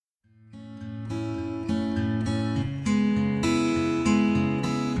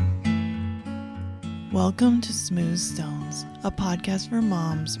Welcome to Smooth Stones, a podcast for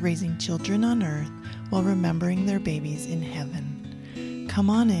moms raising children on earth while remembering their babies in heaven.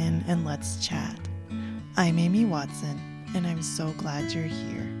 Come on in and let's chat. I'm Amy Watson, and I'm so glad you're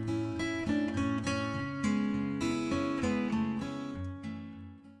here.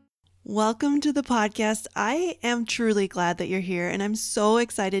 Welcome to the podcast. I am truly glad that you're here, and I'm so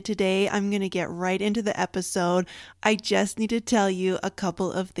excited today. I'm going to get right into the episode. I just need to tell you a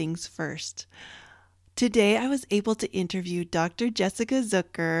couple of things first. Today, I was able to interview Dr. Jessica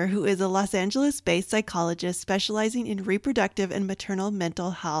Zucker, who is a Los Angeles-based psychologist specializing in reproductive and maternal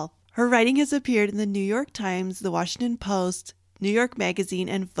mental health. Her writing has appeared in the New York Times, the Washington Post, New York Magazine,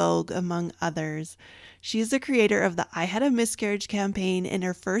 and Vogue, among others. She is the creator of the I Had a Miscarriage campaign, and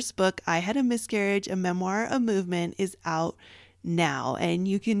her first book, I Had a Miscarriage, A Memoir, A Movement, is out now, and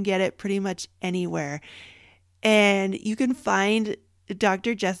you can get it pretty much anywhere. And you can find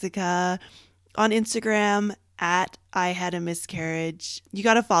Dr. Jessica on Instagram at I Had a Miscarriage. You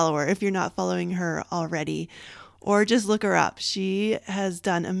got to follow her if you're not following her already, or just look her up. She has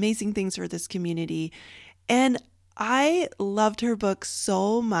done amazing things for this community. And I loved her book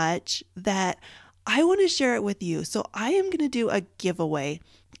so much that I want to share it with you. So I am going to do a giveaway,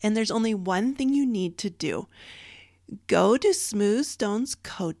 and there's only one thing you need to do. Go to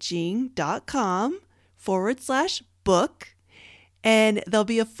smoothstonescoaching.com/book. And there'll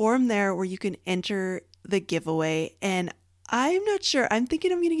be a form there where you can enter the giveaway. And I'm not sure. I'm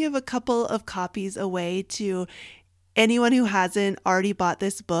thinking I'm going to give a couple of copies away to anyone who hasn't already bought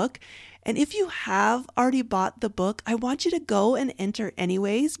this book. And if you have already bought the book, I want you to go and enter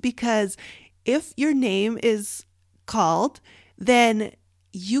anyways, because if your name is called, then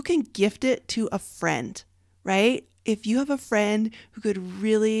you can gift it to a friend, right? If you have a friend who could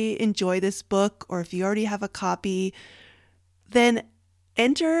really enjoy this book, or if you already have a copy, then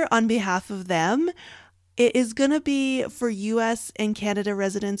enter on behalf of them. It is going to be for US and Canada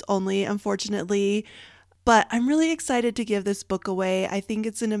residents only, unfortunately, but I'm really excited to give this book away. I think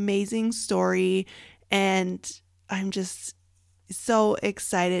it's an amazing story, and I'm just so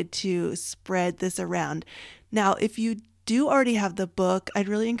excited to spread this around. Now, if you do already have the book, I'd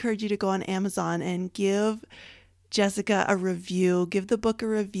really encourage you to go on Amazon and give Jessica a review, give the book a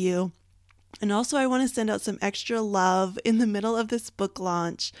review. And also, I want to send out some extra love. In the middle of this book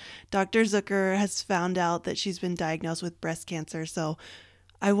launch, Dr. Zucker has found out that she's been diagnosed with breast cancer. So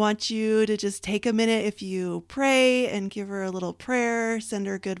I want you to just take a minute, if you pray, and give her a little prayer, send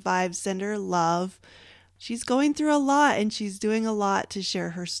her good vibes, send her love. She's going through a lot, and she's doing a lot to share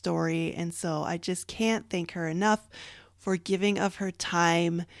her story. And so I just can't thank her enough for giving of her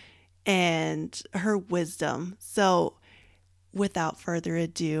time and her wisdom. So without further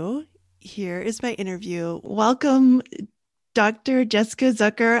ado, here is my interview. Welcome, Dr. Jessica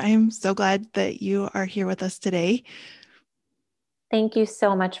Zucker. I'm so glad that you are here with us today. Thank you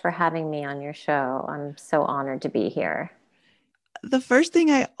so much for having me on your show. I'm so honored to be here. The first thing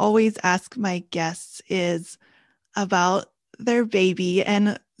I always ask my guests is about their baby,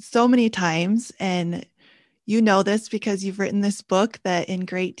 and so many times, and you know this because you've written this book that in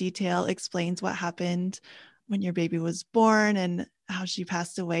great detail explains what happened when your baby was born and how she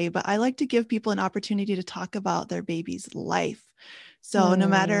passed away. But I like to give people an opportunity to talk about their baby's life. So no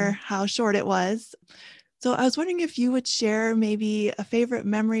matter how short it was. So I was wondering if you would share maybe a favorite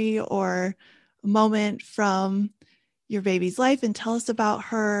memory or moment from your baby's life and tell us about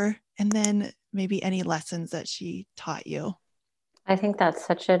her, and then maybe any lessons that she taught you. I think that's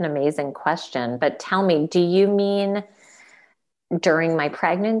such an amazing question. But tell me, do you mean during my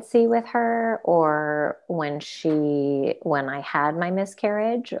pregnancy with her, or when I had my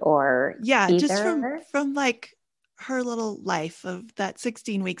miscarriage, or either? Just from like her little life of that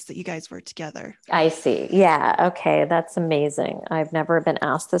 16 weeks that you guys were together. I see. Yeah. Okay. That's amazing. I've never been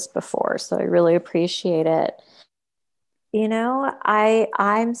asked this before, so I really appreciate it. You know,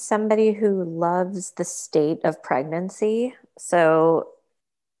 I'm somebody who loves the state of pregnancy. So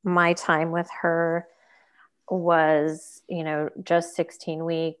my time with her was, just 16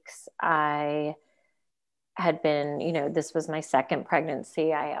 weeks. I had been, this was my second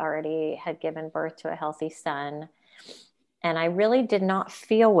pregnancy. I already had given birth to a healthy son. And I really did not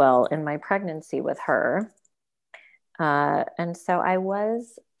feel well in my pregnancy with her. And so I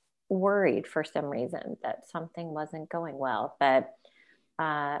was worried for some reason that something wasn't going well. But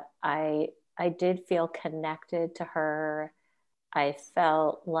I did feel connected to her. I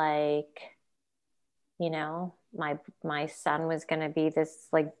felt like, my son was going to be this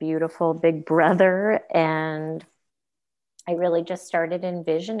like beautiful big brother. And I really just started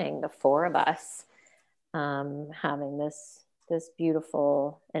envisioning the four of us having this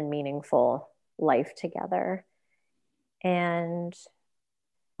beautiful and meaningful life together. And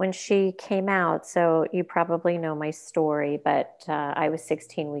when she came out, so you probably know my story, but I was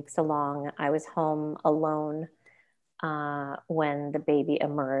 16 weeks along. I was home alone when the baby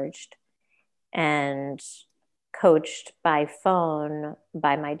emerged, and coached by phone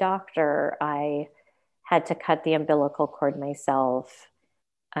by my doctor, I had to cut the umbilical cord myself.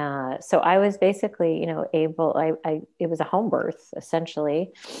 So I was basically, able, it was a home birth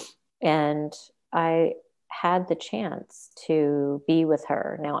essentially. And I had the chance to be with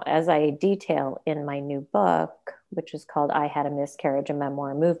her. Now, as I detail in my new book, which is called I Had a Miscarriage, a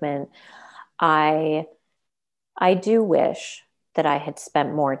Memoir Movement, I, I do wish that I had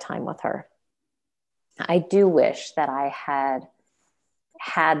spent more time with her. I do wish that I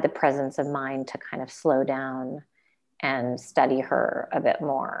had the presence of mind to kind of slow down and study her a bit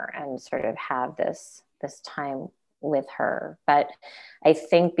more and sort of have this time with her. But I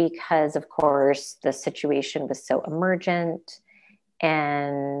think because of course the situation was so emergent,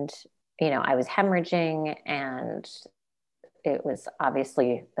 and I was hemorrhaging, and it was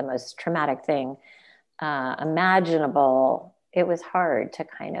obviously the most traumatic thing imaginable. It was hard to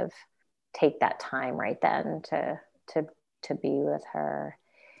kind of take that time right then to to be with her.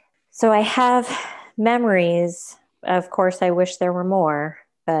 So I have memories. Of course, I wish there were more,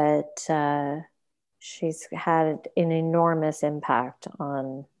 but she's had an enormous impact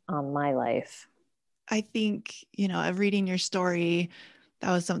on my life. I think, reading your story,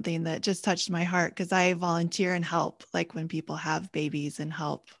 that was something that just touched my heart because I volunteer and help, like when people have babies, and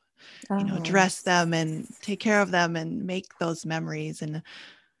help, Oh, dress them and take care of them and make those memories. And,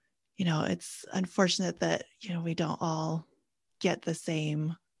 it's unfortunate that, we don't all get the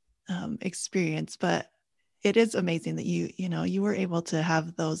same experience, but it is amazing that you were able to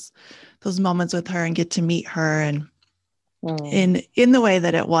have those moments with her and get to meet her, and mm, in the way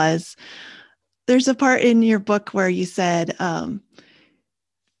that it was. There's a part in your book where you said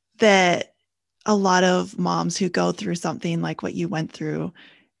that a lot of moms who go through something like what you went through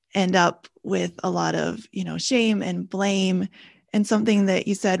end up with a lot of, shame and blame. And something that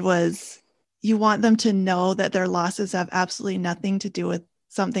you said was you want them to know that their losses have absolutely nothing to do with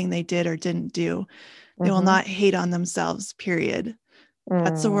something they did or didn't do. They will mm-hmm, not hate on themselves, period.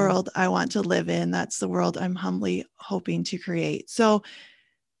 That's the mm. world I want to live in. That's the world I'm humbly hoping to create. So,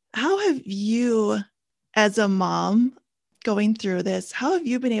 how have you, as a mom going through this, how have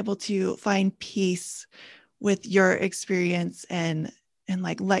you been able to find peace with your experience and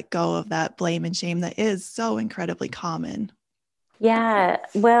like let go of that blame and shame that is so incredibly common? Yeah,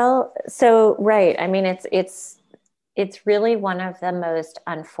 well, so right. I mean, it's really one of the most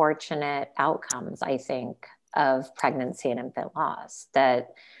unfortunate outcomes, I think, of pregnancy and infant loss,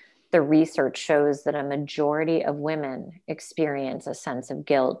 that the research shows that a majority of women experience a sense of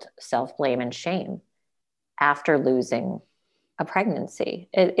guilt, self blame, and shame after losing a pregnancy.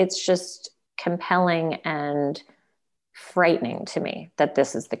 It's just compelling and frightening to me that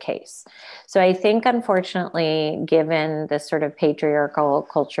this is the case. So I think, unfortunately, given this sort of patriarchal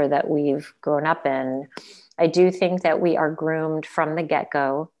culture that we've grown up in, I do think that we are groomed from the get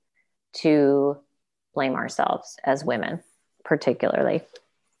go to blame ourselves as women, particularly.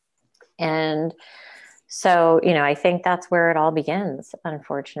 And so, I think that's where it all begins,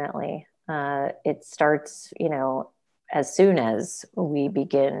 unfortunately. It starts, as soon as we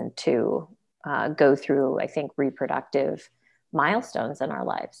begin to go through, I think, reproductive milestones in our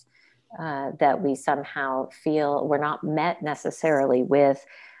lives, that we somehow feel we're not met necessarily with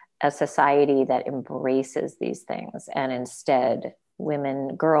a society that embraces these things. And instead,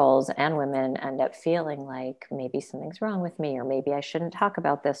 women, girls, and women end up feeling like maybe something's wrong with me, or maybe I shouldn't talk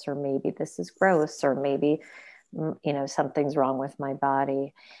about this, or maybe this is gross, or maybe, something's wrong with my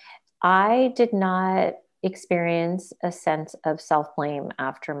body. I did not experience a sense of self blame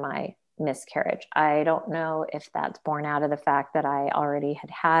after my miscarriage. I don't know if that's born out of the fact that I already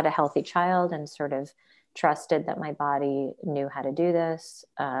had a healthy child and sort of trusted that my body knew how to do this,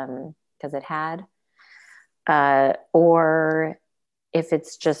 because it had, or if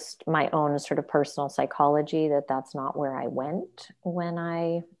it's just my own sort of personal psychology that that's not where I went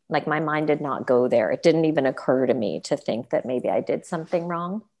when like my mind did not go there. It didn't even occur to me to think that maybe I did something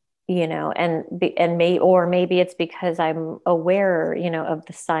wrong, or maybe it's because I'm aware, of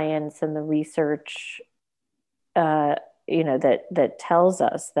the science and the research, uh, that tells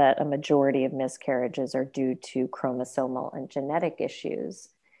us that a majority of miscarriages are due to chromosomal and genetic issues.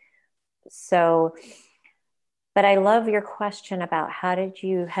 So, but I love your question about how do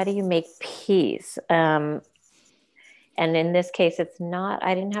you make peace? And in this case,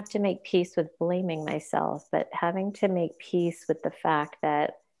 I didn't have to make peace with blaming myself, but having to make peace with the fact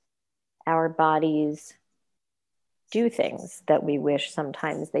that our bodies do things that we wish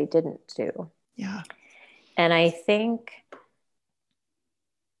sometimes they didn't do. Yeah. And I think,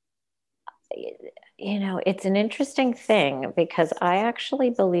 it's an interesting thing because I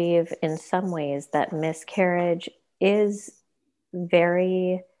actually believe in some ways that miscarriage is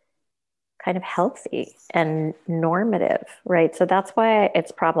very kind of healthy and normative, right? So that's why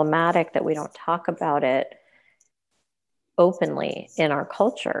it's problematic that we don't talk about it openly in our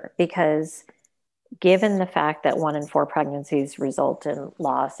culture, because given the fact that 1 in 4 pregnancies result in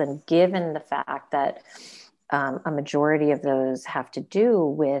loss, and given the fact that a majority of those have to do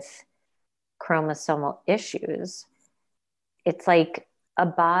with chromosomal issues, it's like a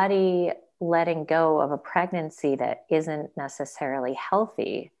body letting go of a pregnancy that isn't necessarily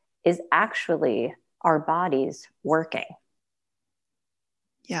healthy is actually our bodies working.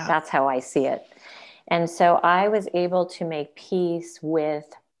 Yeah. That's how I see it. And so I was able to make peace with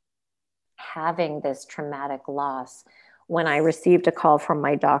having this traumatic loss when I received a call from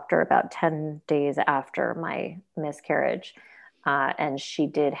my doctor about 10 days after my miscarriage. And she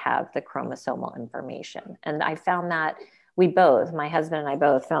did have the chromosomal information. And I found that we both, my husband and I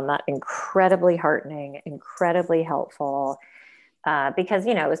both, found that incredibly heartening, incredibly helpful, because,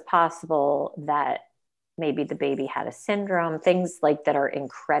 it was possible that maybe the baby had a syndrome, things like that are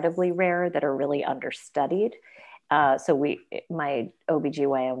incredibly rare, that are really understudied. My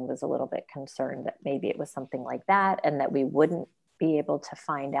OBGYN was a little bit concerned that maybe it was something like that and that we wouldn't be able to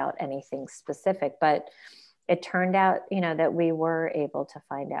find out anything specific. But it turned out, that we were able to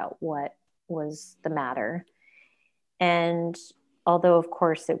find out what was the matter. And although, of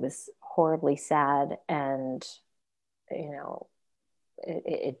course, it was horribly sad and,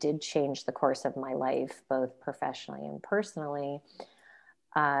 it did change the course of my life, both professionally and personally.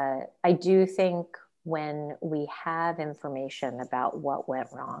 I do think when we have information about what went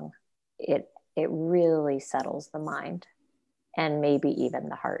wrong, it really settles the mind and maybe even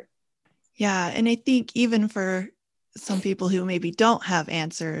the heart. Yeah. And I think even for some people who maybe don't have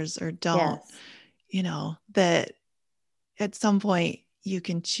answers or don't, Yes. that at some point you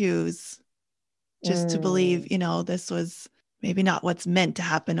can choose just to believe, Mm. this was maybe not what's meant to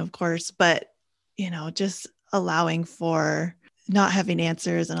happen, of course, but, just allowing for not having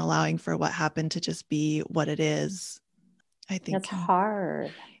answers and allowing for what happened to just be what it is, I think It's can,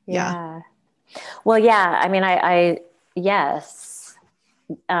 hard. yeah. Yeah. Well, yeah. I mean, yes.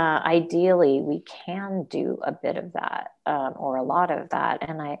 Ideally, we can do a bit of that, or a lot of that,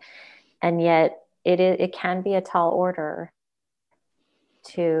 and yet it can be a tall order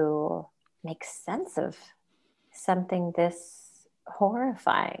to make sense of something this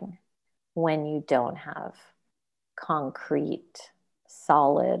horrifying when you don't have concrete,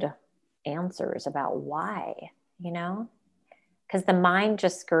 solid answers about why, you know? Because the mind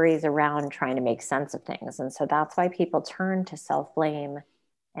just scurries around trying to make sense of things. And so that's why people turn to self blame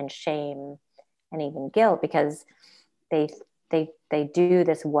and shame and even guilt, because they they do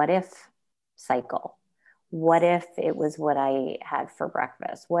this what if cycle. What if it was what I had for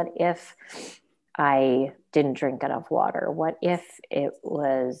breakfast? What if I didn't drink enough water? What if it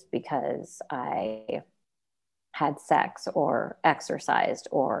was because I had sex or exercised,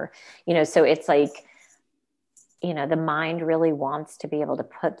 or, so it's like, the mind really wants to be able to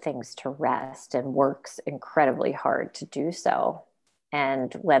put things to rest and works incredibly hard to do so.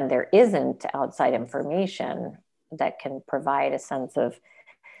 And when there isn't outside information that can provide a sense of,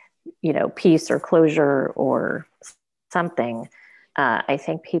 peace or closure or something, I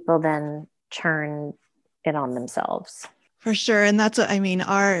think people then turn it on themselves. For sure. And that's what I mean.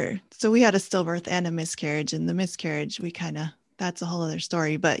 So we had a stillbirth and a miscarriage, and the miscarriage, that's a whole other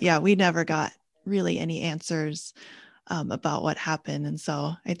story. But yeah, we never got really any answers about what happened. And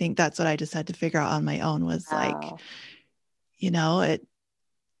so I think that's what I just had to figure out on my own was like, Oh.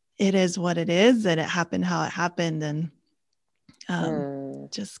 it is what it is, and it happened how it happened. And Mm.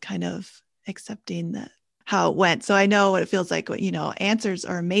 just kind of accepting that how it went. So I know what it feels like, answers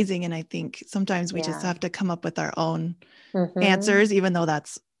are amazing. And I think sometimes we just Yeah. have to come up with our own Mm-hmm. answers, even though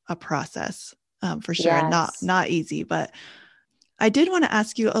that's a process, for sure, and not Yes. not easy. But I did want to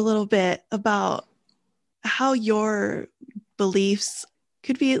ask you a little bit about how your beliefs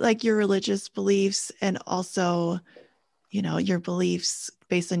could be, like your religious beliefs, and also, your beliefs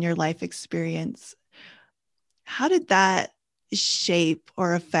based on your life experience. How did that shape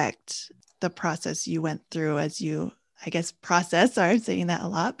or affect the process you went through as you, I guess, process? Sorry, I'm saying that a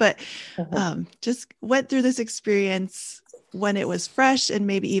lot, but Mm-hmm. just went through this experience when it was fresh, and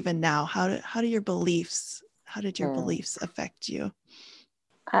maybe even now. How did your Mm. beliefs affect you?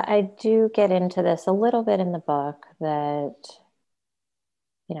 I do get into this a little bit in the book that,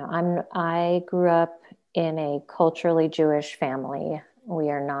 I grew up in a culturally Jewish family. We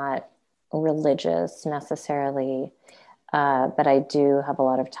are not religious necessarily, but I do have a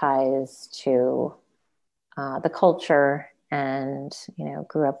lot of ties to the culture, and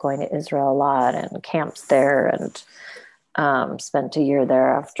grew up going to Israel a lot and camps there, and spent a year there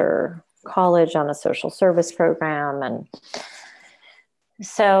after college on a social service program. And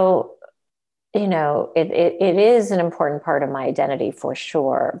so, it is an important part of my identity for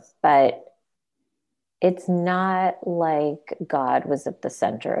sure, but it's not like God was at the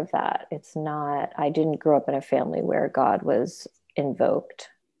center of that. It's not, I didn't grow up in a family where God was invoked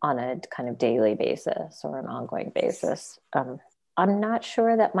on a kind of daily basis or an ongoing basis. I'm not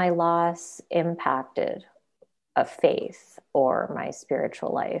sure that my loss impacted a faith or my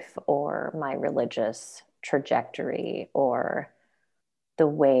spiritual life or my religious trajectory or the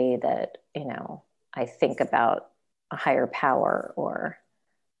way that, I think about a higher power or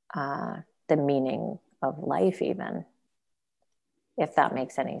the meaning of life, even, if that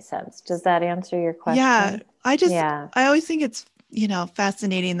makes any sense. Does that answer your Yeah, question? Yeah. I always think it's,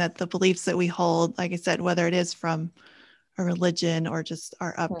 fascinating that the beliefs that we hold, like I said, whether it is from a religion or just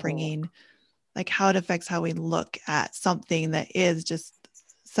our Mhm. upbringing, like how it affects how we look at something that is just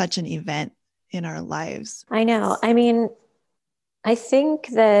such an event in our lives. I know. I mean, I think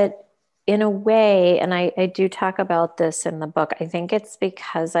that in a way, and I do talk about this in the book, I think it's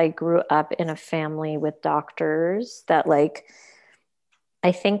because I grew up in a family with doctors that, like,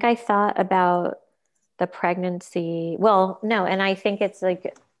 I think I thought about the pregnancy. Well, no, and I think it's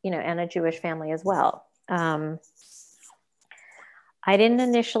like, and a Jewish family as well. I didn't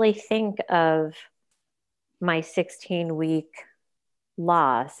initially think of my 16-week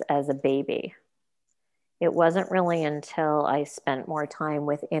loss as a baby. It wasn't really until I spent more time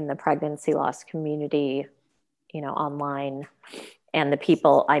within the pregnancy loss community, online, and the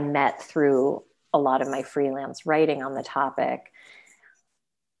people I met through a lot of my freelance writing on the topic.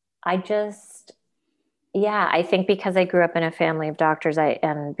 I just, yeah, I think because I grew up in a family of doctors,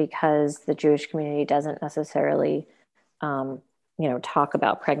 and because the Jewish community doesn't necessarily, um, talk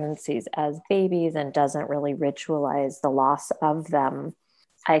about pregnancies as babies and doesn't really ritualize the loss of them,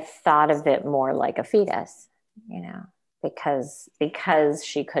 I thought of it more like a fetus, you know, because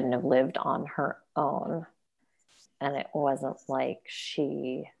she couldn't have lived on her own, and it wasn't like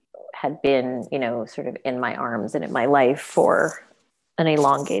she had been, sort of in my arms and in my life for an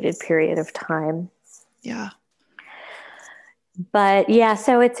elongated period of time. Yeah. But yeah,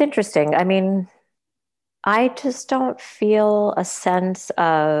 so it's interesting. I mean, I just don't feel a sense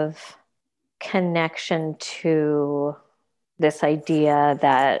of connection to this idea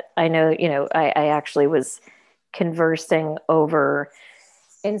that I know, I actually was conversing over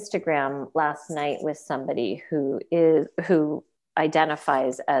Instagram last night with somebody who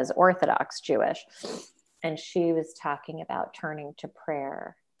identifies as Orthodox Jewish. And she was talking about turning to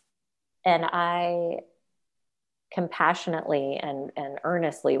prayer. And I compassionately and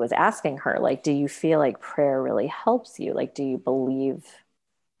earnestly was asking her, like, do you feel like prayer really helps you? Like, do you believe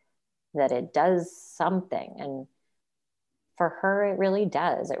that it does something? And for her, it really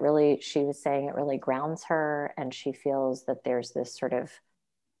does. She was saying it really grounds her, and she feels that there's this sort of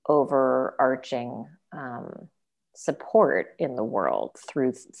overarching support in the world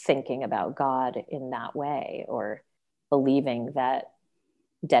through thinking about God in that way, or believing that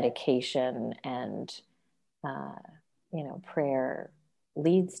dedication and uh, prayer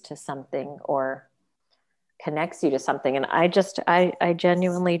leads to something or connects you to something. And I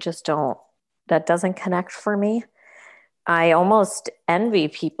genuinely just don't, that doesn't connect for me. I almost envy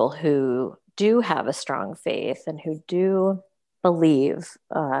people who do have a strong faith and who do believe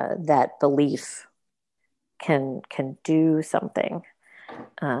that belief can do something.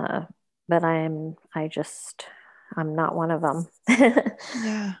 Uh, but I'm not one of them.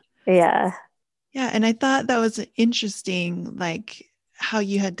 Yeah. Yeah. Yeah. And I thought that was interesting, like how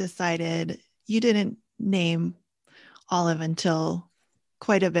you had decided you didn't name Olive until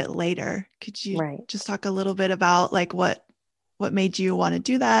quite a bit later. Could you Right. just talk a little bit about like what made you want to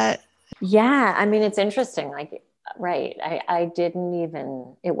do that? Yeah. I mean, it's interesting. Like, right. I didn't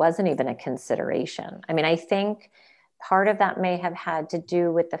even, it wasn't even a consideration. I mean, I think part of that may have had to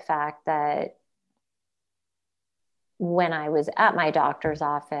do with the fact that when I was at my doctor's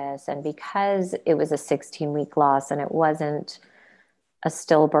office, and because it was a 16-week loss and it wasn't a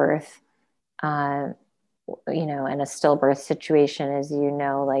stillbirth, uh, in a stillbirth situation, as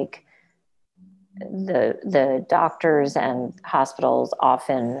like the doctors and hospitals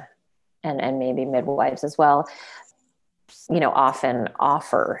often, and maybe midwives as well, often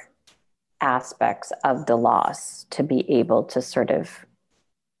offer aspects of the loss to be able to sort of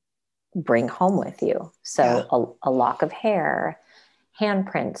bring home with you. Yeah. So a lock of hair,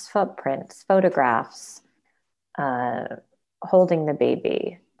 handprints, footprints, photographs, uh, holding the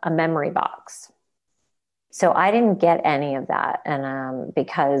baby, a memory box. So I didn't get any of that. And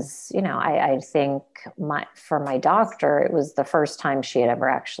because, I think for my doctor, it was the first time she had ever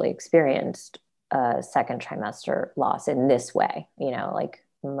actually experienced a second trimester loss in this way. Like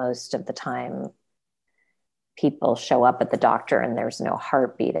most of the time, people show up at the doctor and there's no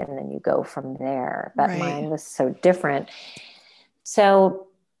heartbeat, and then you go from there. But Right. mine was so different. So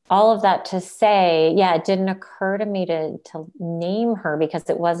all of that to say, yeah, it didn't occur to me to name her because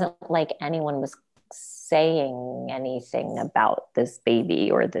it wasn't like anyone was saying anything about this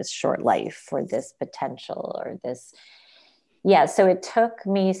baby or this short life or this potential or this. Yeah, so it took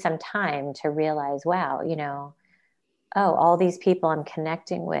me some time to realize, wow, oh, all these people I'm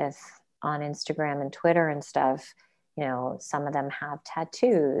connecting with on Instagram and Twitter and stuff, some of them have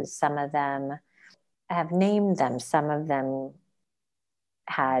tattoos, some of them have named them, some of them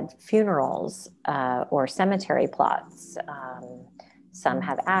had funerals or cemetery plots. Some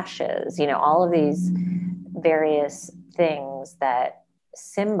have ashes, all of these various things that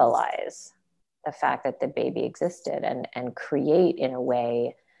symbolize the fact that the baby existed and create, in a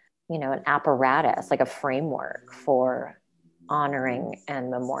way, an apparatus, like a framework for honoring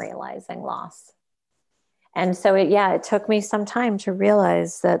and memorializing loss. And so it took me some time to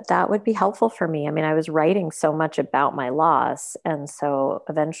realize that that would be helpful for me. I mean, I was writing so much about my loss. And so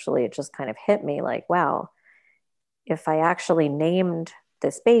eventually it just kind of hit me like, wow, if I actually named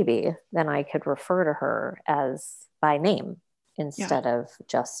this baby, then I could refer to her as by name Yeah. instead of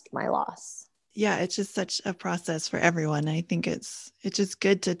just my loss. Yeah, it's just such a process for everyone. I think it's just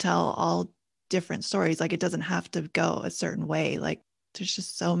good to tell all different stories. Like it doesn't have to go a certain way. Like there's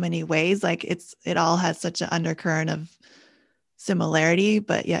just so many ways. Like it all has such an undercurrent of similarity,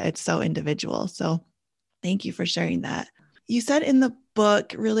 but yeah, it's so individual. So thank you for sharing that. You said in the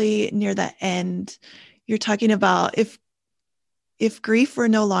book, really near the end, you're talking about if grief were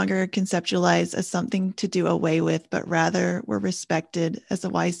no longer conceptualized as something to do away with, but rather were respected as a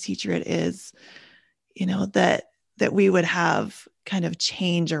wise teacher it is, that we would have kind of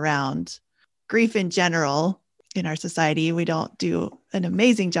change around grief in general in our society. We don't do an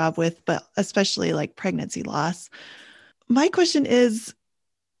amazing job with, but especially like pregnancy loss. My question is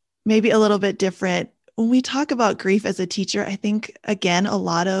maybe a little bit different. When we talk about grief as a teacher, I think, again, a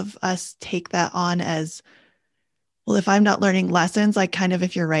lot of us take that on as, well, if I'm not learning lessons, like kind of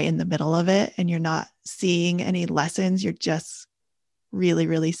if you're right in the middle of it and you're not seeing any lessons, you're just really,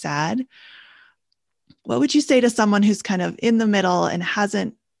 really sad. What would you say to someone who's kind of in the middle and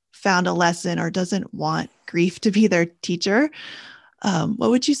hasn't found a lesson or doesn't want grief to be their teacher? What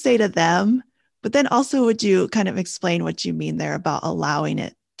would you say to them? But then also, would you kind of explain what you mean there about allowing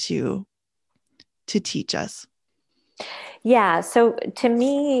it to teach us? Yeah. So to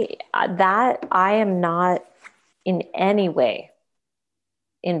me, that I am not in any way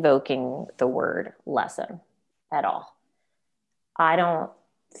invoking the word lesson at all. I don't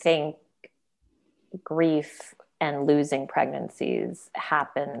think grief and losing pregnancies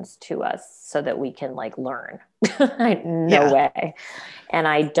happens to us so that we can like learn. No Yeah. way. And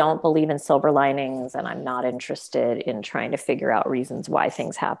I don't believe in silver linings, and I'm not interested in trying to figure out reasons why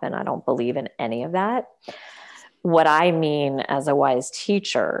things happen. I don't believe in any of that. What I mean as a wise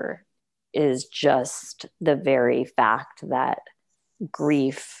teacher is just the very fact that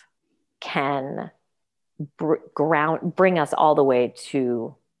grief can bring us all the way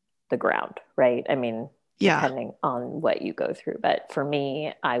to the ground, right? I mean, Yeah. depending on what you go through. But for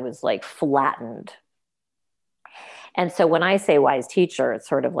me, I was like flattened. And so when I say wise teacher, it's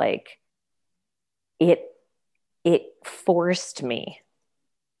sort of like it it forced me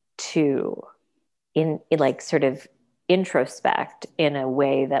to in like sort of introspect in a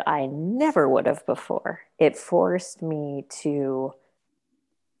way that I never would have before. It forced me to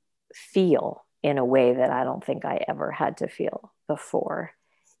feel in a way that I don't think I ever had to feel before.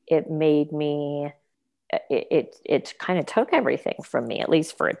 It made me it kind of took everything from me, at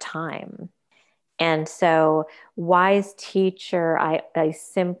least for a time. And so wise teacher, I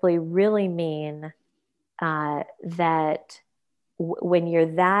simply really mean that when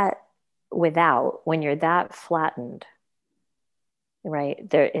you're that when you're that flattened, right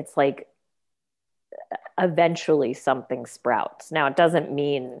there, it's like eventually something sprouts. Now, it doesn't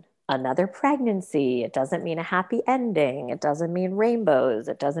mean another pregnancy. It doesn't mean a happy ending. It doesn't mean rainbows.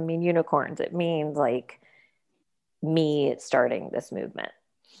 It doesn't mean unicorns. It means like me starting this movement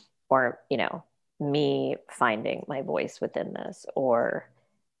or, me finding my voice within this or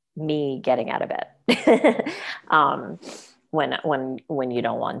me getting out of bed. um, when you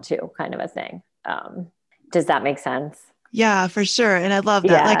don't want to, kind of a thing. Does that make sense? Yeah, for sure. And I love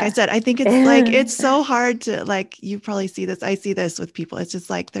that. Like I Yeah. said, I think it's like it's so hard to like you probably see this. I see this with people. It's just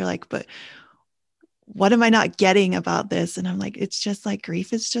like they're like, but what am I not getting about this? And I'm like, it's just like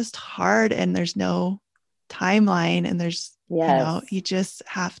grief is just hard and there's no timeline and there's, Yes. you just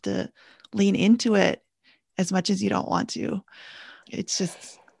have to lean into it as much as you don't want to. It's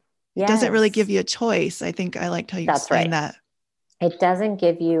just it doesn't really give Yes. you a choice. I think I liked how you That's explained right. that. It doesn't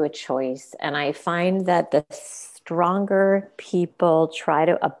give you a choice. And I find that the stronger people try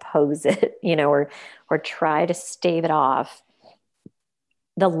to oppose it, or try to stave it off,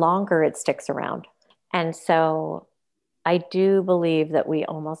 the longer it sticks around. And so I do believe that we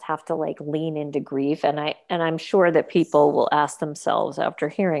almost have to like lean into grief. And I'm sure that people will ask themselves after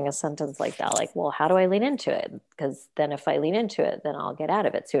hearing a sentence like that, like, well, how do I lean into it? Because then if I lean into it, then I'll get out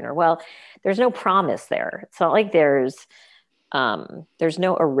of it sooner. Well, there's no promise there. It's not like there's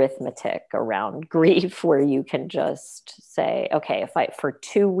no arithmetic around grief where you can just say, okay, if I for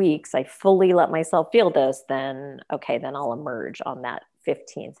 2 weeks I fully let myself feel this, then okay, then I'll emerge on that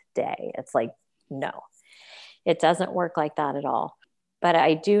 15th day. It's like, no, it doesn't work like that at all. But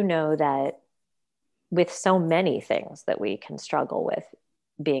I do know that with so many things that we can struggle with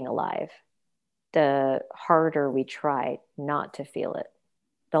being alive, the harder we try not to feel it,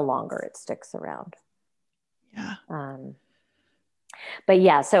 the longer it sticks around. Yeah. But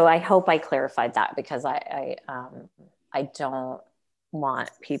yeah, so I hope I clarified that, because I don't want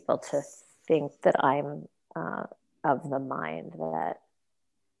people to think that I'm of the mind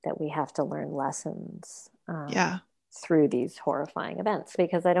that we have to learn lessons Yeah. through these horrifying events,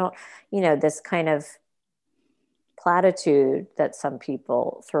 because I don't, this kind of platitude that some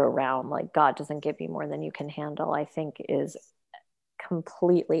people throw around, like God doesn't give you more than you can handle, I think is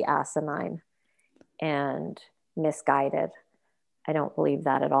completely asinine and misguided. I don't believe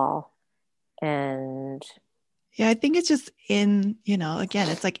that at all. And Yeah, I think it's just in, again,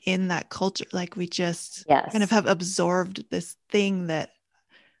 it's like in that culture, like we just kind of yes, have absorbed this thing that,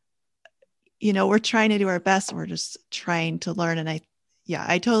 we're trying to do our best. We're just trying to learn. And yeah,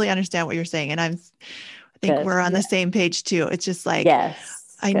 I totally understand what you're saying. And I think good. we're on the same page too. It's just like,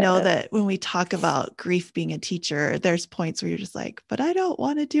 Yes, I know good. that when we talk about grief being a teacher, there's points where you're just like, but I don't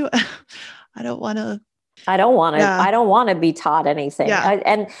want to do it. I don't want to. I don't want to. Yeah. I don't want to be taught anything.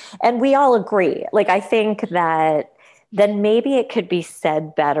 Yeah. And we all agree. Like, I think that then maybe it could be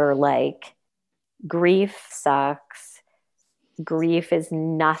said better. Like, grief sucks. Grief is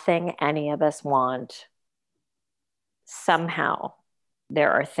nothing any of us want. Somehow,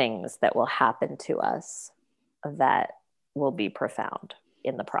 there are things that will happen to us that will be profound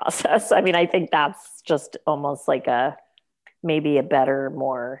in the process. I mean, I think that's just almost like maybe a better,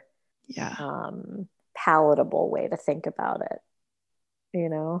 more Yeah. palatable way to think about it, you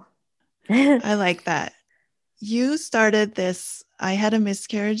know? I like that. You started this I had a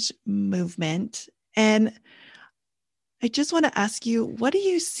miscarriage movement. And I just want to ask you, what do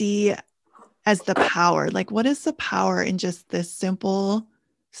you see as the power? Like, what is the power in just this simple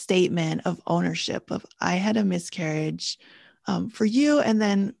statement of ownership of I had a miscarriage for you and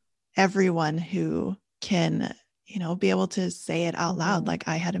then everyone who can, be able to say it out loud, Mhm. like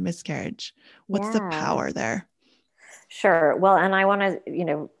I had a miscarriage. What's the Yeah, power there? sure. Well, and I want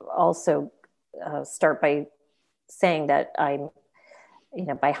to, also start by saying that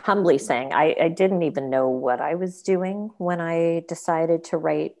by humbly saying I didn't even know what I was doing when I decided to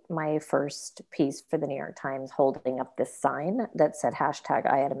write my first piece for the New York Times, holding up this sign that said hashtag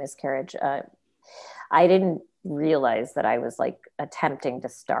I had a miscarriage. I didn't realize that I was like attempting to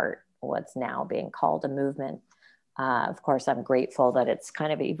start what's now being called a movement. Of course, I'm grateful that it's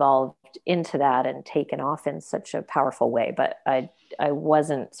kind of evolved into that and taken off in such a powerful way. But I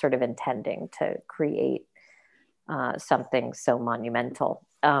wasn't sort of intending to create something so monumental.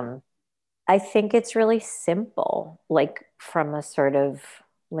 I think it's really simple, like from a sort of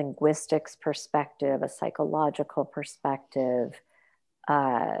linguistics perspective, a psychological perspective,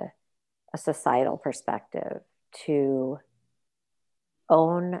 uh, a societal perspective, to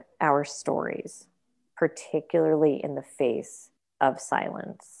own our stories, particularly in the face of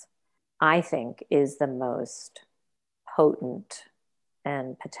silence, I think is the most potent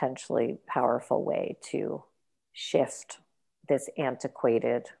and potentially powerful way to shift this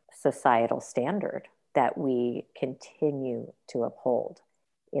antiquated societal standard that we continue to uphold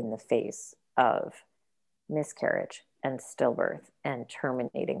in the face of miscarriage and stillbirth and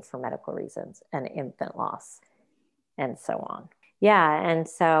terminating for medical reasons and infant loss and so on. Yeah. And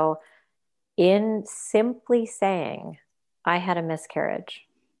so, in simply saying, I had a miscarriage,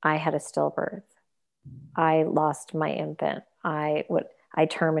 I had a stillbirth, I lost my infant. I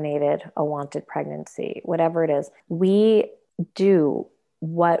terminated a wanted pregnancy, whatever it is. We do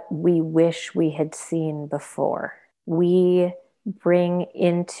what we wish we had seen before. We bring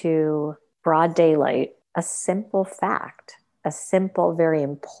into broad daylight a simple fact, a simple, very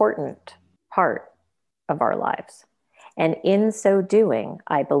important part of our lives. And in so doing,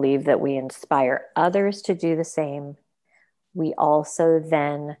 I believe that we inspire others to do the same. We also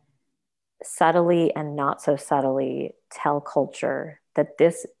then subtly and not so subtly tell culture that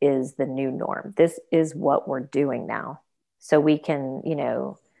this is the new norm. This is what we're doing now. So we can,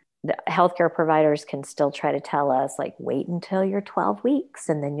 the healthcare providers can still try to tell us, like, wait until you're 12 weeks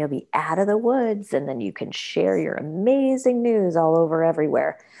and then you'll be out of the woods and then you can share your amazing news all over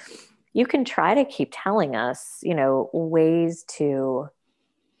everywhere. You can try to keep telling us, ways to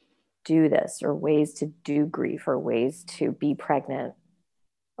do this or ways to do grief or ways to be pregnant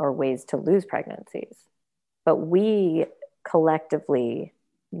or ways to lose pregnancies. But we collectively,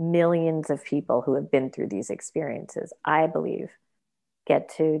 millions of people who have been through these experiences, I believe, get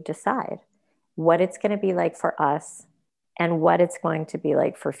to decide what it's going to be like for us and what it's going to be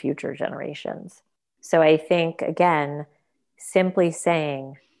like for future generations. So I think, again, simply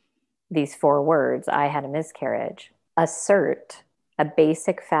saying these 4 words, I had a miscarriage, assert a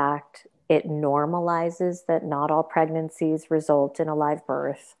basic fact. It normalizes that not all pregnancies result in a live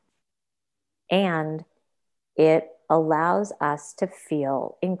birth. And it allows us to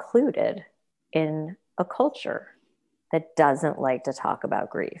feel included in a culture that doesn't like to talk about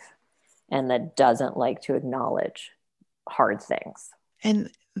grief and that doesn't like to acknowledge hard things. And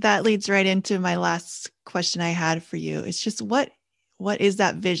that leads right into my last question I had for you. It's just what is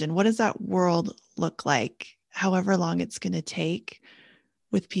that vision? What does that world look like? However long it's going to take,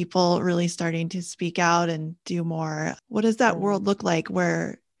 with people really starting to speak out and do more. What does that Mm. world look like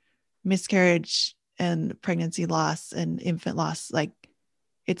where miscarriage and pregnancy loss and infant loss, like,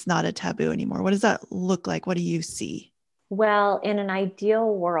 it's not a taboo anymore? What does that look like? What do you see? Well, in an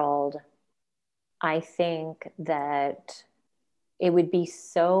ideal world, I think that it would be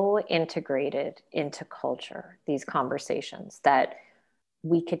so integrated into culture, these conversations, that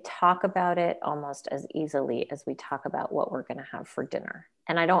we could talk about it almost as easily as we talk about what we're going to have for dinner.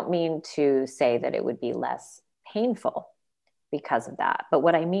 And I don't mean to say that it would be less painful because of that. But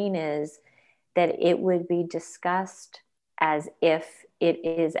what I mean is that it would be discussed as if it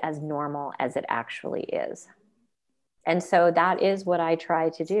is as normal as it actually is. And so that is what I try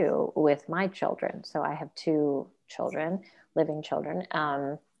to do with my children. So I have 2 children, living children,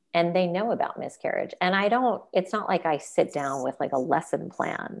 and they know about miscarriage. And I don't, it's not like I sit down with like a lesson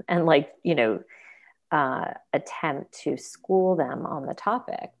plan and like, attempt to school them on the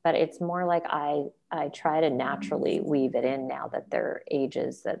topic, but it's more like I try to naturally weave it in now that they're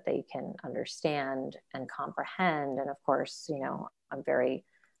ages that they can understand and comprehend. And of course, I'm very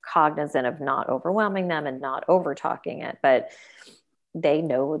cognizant of not overwhelming them and not over talking it, but they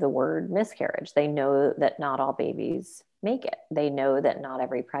know the word miscarriage. They know that not all babies make it. They know that not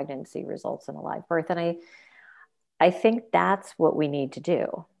every pregnancy results in a live birth. And I think that's what we need to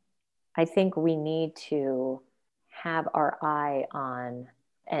do. I think we need to have our eye on,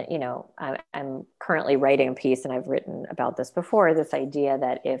 and I'm currently writing a piece, and I've written about this before. This idea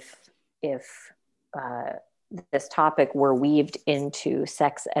that if uh, this topic were weaved into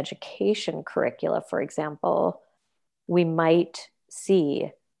sex education curricula, for example, we might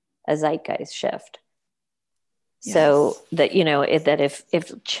see a zeitgeist shift. So Yes. that that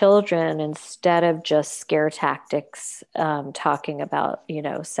if children, instead of just scare tactics, talking about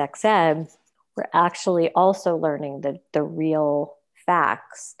sex ed, we're actually also learning the real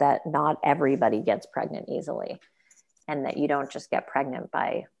facts that not everybody gets pregnant easily, and that you don't just get pregnant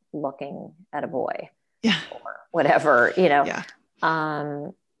by looking at a boy Yeah. or whatever. Yeah.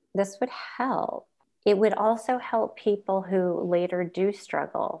 This would help. It would also help people who later do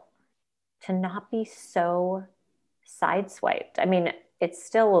struggle to not be so sideswiped. I mean, it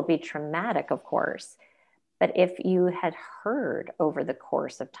still will be traumatic, of course, but if you had heard over the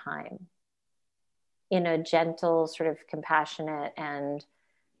course of time in a gentle, sort of compassionate and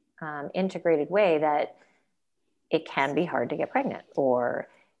integrated way that it can be hard to get pregnant, or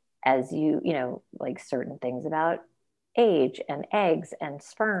as like certain things about age and eggs and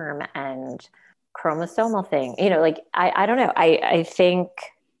sperm and chromosomal thing, like I don't know. I think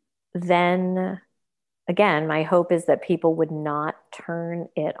then again, my hope is that people would not turn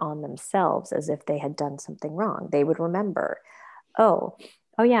it on themselves as if they had done something wrong. They would remember, oh,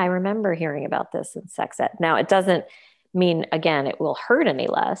 oh yeah, I remember hearing about this in sex ed. Now, it doesn't mean, again, it will hurt any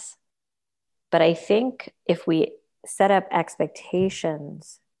less. But I think if we set up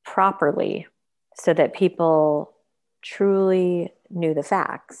expectations properly so that people truly knew the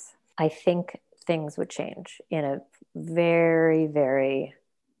facts, I think things would change in a very, very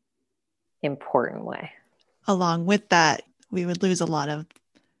important way. Along with that, we would lose a lot of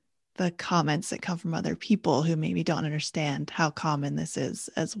the comments that come from other people who maybe don't understand how common this is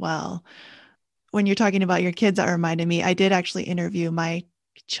as well. When you're talking about your kids, that reminded me, I did actually interview my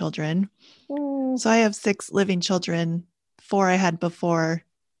children. Mm, So I have 6 living children, 4 I had before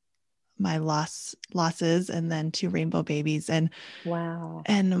my losses, and then 2 rainbow babies. wow.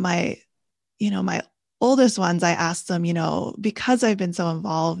 And my oldest ones, I asked them, because I've been so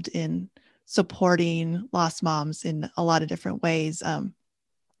involved in supporting lost moms in a lot of different ways. I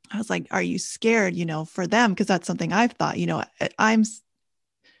was like, are you scared, for them? Because that's something I've thought, I'm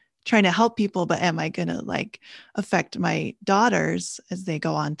trying to help people, but am I going to like affect my daughters as they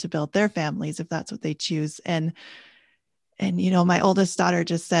go on to build their families if that's what they choose? And my oldest daughter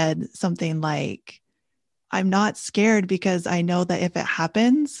just said something like, I'm not scared because I know that if it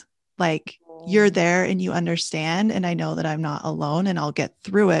happens, like you're Mm, there and you understand, and I know that I'm not alone and I'll get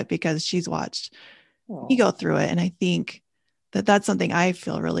through it because she's watched me go oh, through it. And I think that that's something I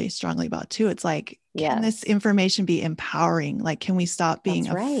feel really strongly about too. It's like, can this yes, information be empowering? Like, can we stop being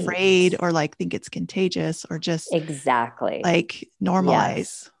that's right. afraid or like think it's contagious or just Exactly. like normalize?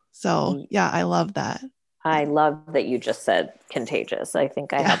 Yes. So, yeah, I love that. I love that you just said contagious. I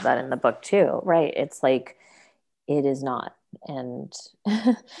think I Yeah. have that in the book too, right? It's like it is not. And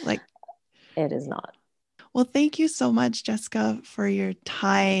Like, it is not. well, thank you so much, Jessica, for your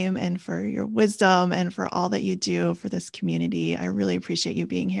time and for your wisdom and for all that you do for this community. I really appreciate you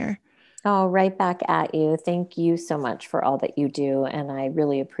being here. Oh, right back at you. Thank you so much for all that you do. And I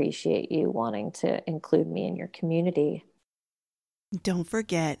really appreciate you wanting to include me in your community. Don't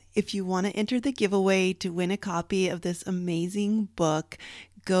forget, if you want to enter the giveaway to win a copy of this amazing book,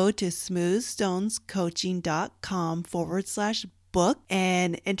 go to smoothstonescoaching.com/book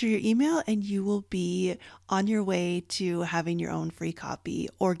and enter your email, and you will be on your way to having your own free copy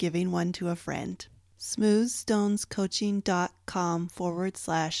or giving one to a friend.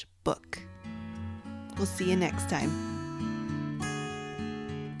 smoothstonescoaching.com/book. We'll see you next time.